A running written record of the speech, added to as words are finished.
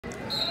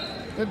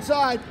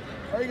Inside.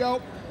 There you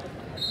go.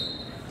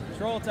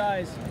 Control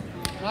ties.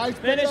 Nice.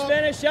 Finish,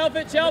 finish. Shelf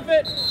it, shelf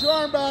it. Get your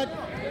arm back.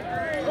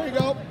 There you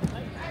go.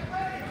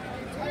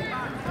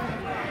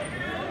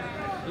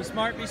 Be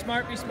smart, be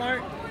smart, be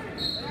smart.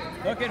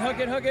 Hook it, hook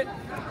it, hook it.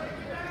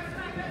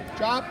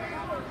 Chop.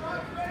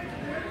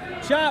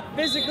 Chop,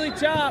 physically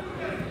chop.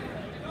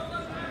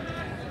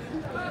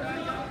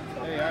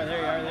 There you are, there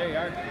you are, there you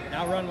are.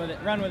 Now run with it,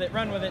 run with it,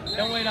 run with it.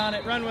 Don't wait on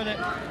it, run with it.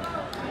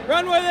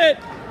 Run with it!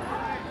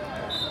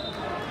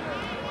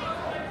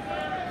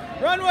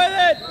 Run with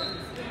it!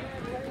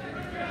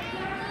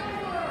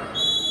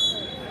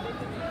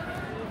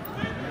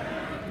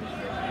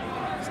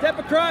 Step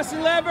across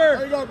and lever.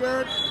 There you go,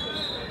 Barrett.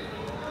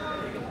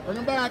 Bring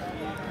him back.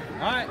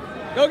 All right,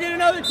 go get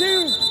another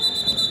 2.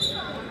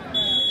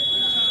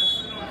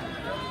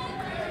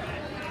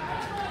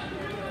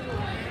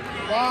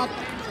 Block.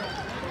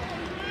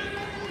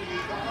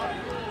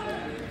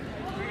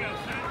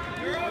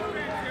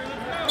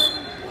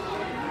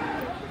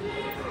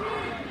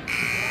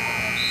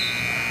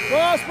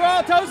 Sprawl,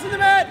 sprawl, toes in the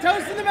mat,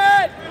 toes in the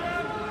mat.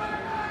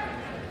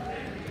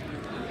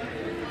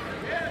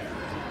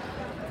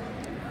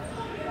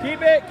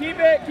 Keep it, keep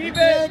it, keep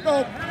it.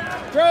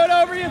 Throw it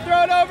over you,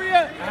 throw it over you.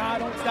 Ah,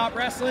 don't stop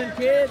wrestling,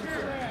 kid.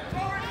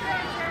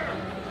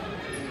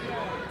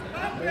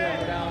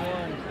 Down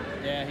 1.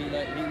 Yeah, he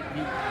let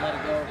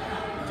it go.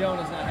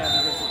 Jonah's not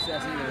having good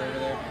success either over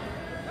there.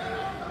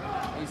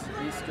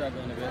 He's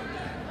struggling a bit.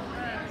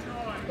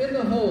 In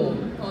the hole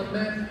on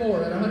mat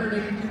 4 at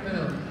 182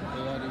 pounds.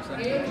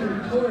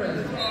 Andrew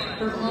Torres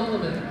from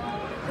Holloman.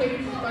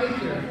 Kate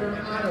Spicer from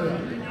Ottawa.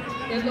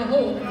 In the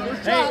hole.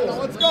 Hey,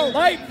 let's go.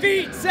 Light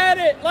feet, set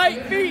it.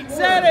 Light feet,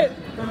 set it.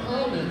 From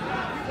Holloman.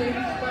 Kate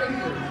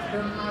Spicer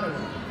from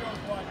Ottawa.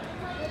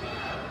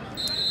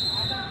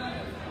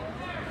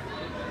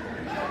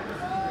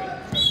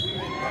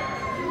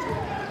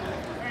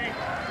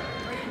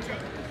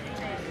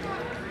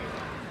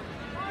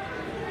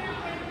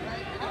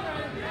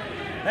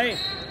 Hey,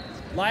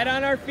 light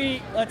on our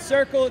feet. Let's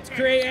circle. Let's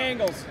create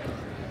angles.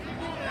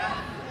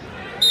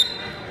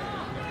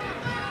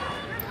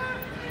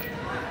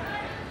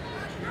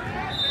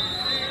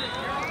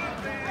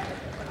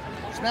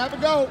 Snap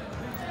and go.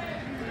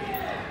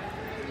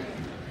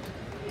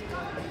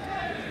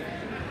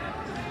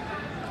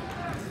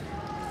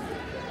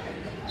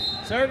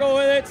 Circle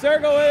with it.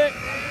 Circle with it.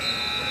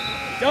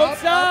 Don't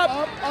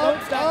stop.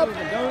 Don't stop up.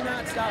 moving. Do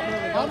not stop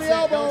moving. On Don't the sit.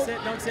 elbow. Don't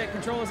sit. Don't sit.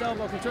 Control his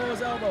elbow. Control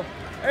his elbow.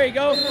 There you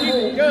go.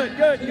 Keep, good.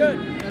 Good. Good.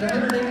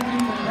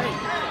 Hey,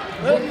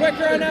 a little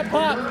quicker on that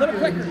pop. A little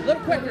quicker. A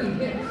little quicker.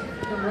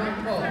 From Rock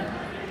Hall.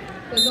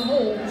 In the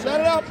hole.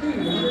 Set it up.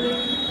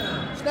 180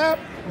 pounds. Snap.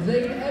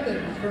 Zane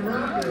Evans from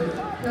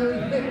Rockridge.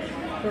 Kelly Hicks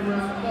from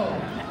Rock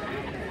Hall.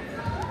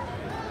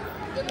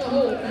 In the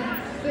hole,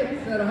 mat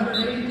 6 at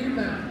 182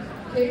 pounds.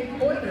 Kate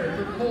Pointer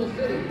from Coal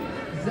City.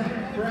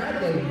 Zach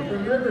Bradley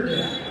from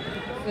Riverdale.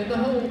 In the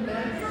hole,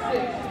 mat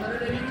 6,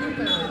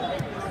 182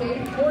 pounds.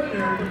 Kate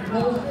Pointer from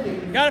Coal City.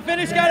 Gotta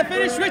finish. Gotta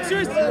finish. Switch.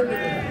 Switch.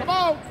 Come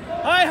on.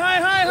 High. High.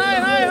 High. High.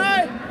 High.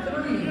 High.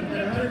 3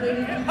 at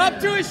 182 pounds. Up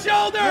to his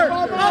shoulder.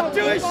 Up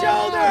to his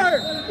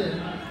shoulder.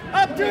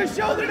 Up to his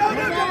shoulder. Don't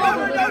go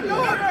over. Don't go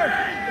over.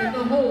 In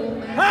the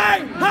hole, High.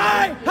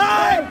 High.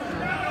 High.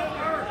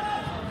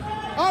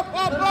 Up. Come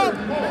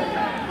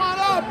on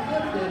up.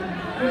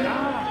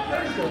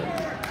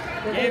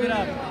 Gave it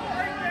up.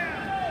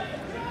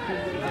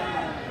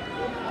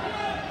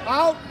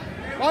 Out.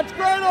 Watch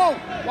cradle.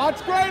 Watch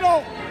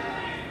cradle.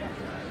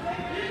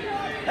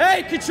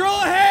 Hey, control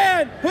a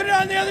hand. Put it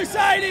on the other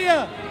side of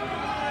you.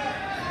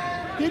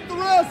 Keep the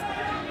wrist.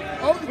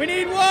 Oh, We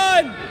need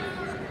 1.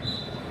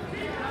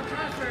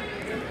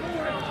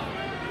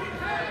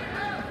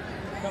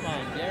 Come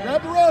on, Darren.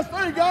 grab the wrist.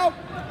 There you go.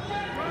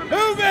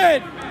 Move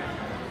it.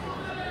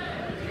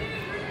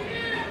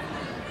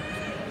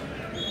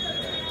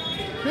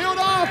 Peel it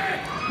off.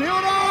 Peel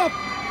it off.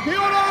 Peel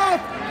it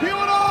off. Peel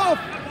it off.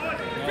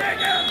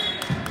 Take it.